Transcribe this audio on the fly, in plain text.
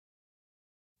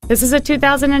This is a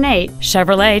 2008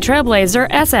 Chevrolet Trailblazer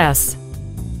SS.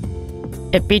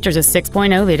 It features a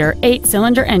 6.0-liter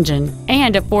 8-cylinder engine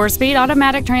and a 4-speed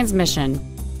automatic transmission.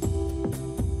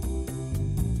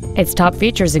 Its top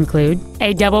features include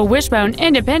a double wishbone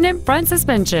independent front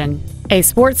suspension, a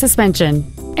sport suspension,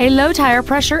 a low tire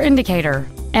pressure indicator,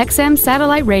 XM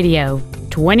satellite radio,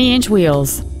 20-inch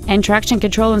wheels, and traction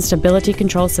control and stability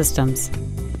control systems.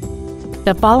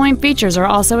 The following features are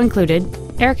also included: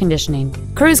 air conditioning,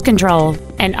 cruise control,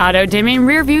 an auto-dimming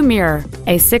rear-view mirror,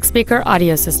 a 6-speaker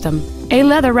audio system, a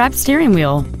leather-wrapped steering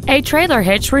wheel, a trailer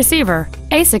hitch receiver,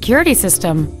 a security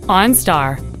system,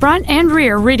 OnStar, front and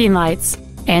rear reading lights,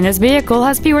 and this vehicle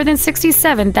has fewer than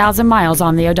 67,000 miles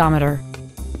on the odometer.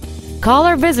 Call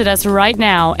or visit us right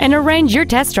now and arrange your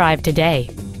test drive today.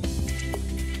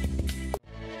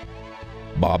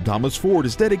 Bob Thomas Ford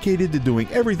is dedicated to doing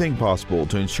everything possible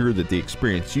to ensure that the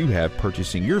experience you have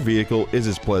purchasing your vehicle is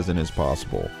as pleasant as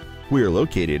possible. We are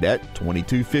located at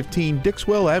 2215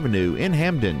 Dixwell Avenue in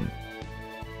Hamden.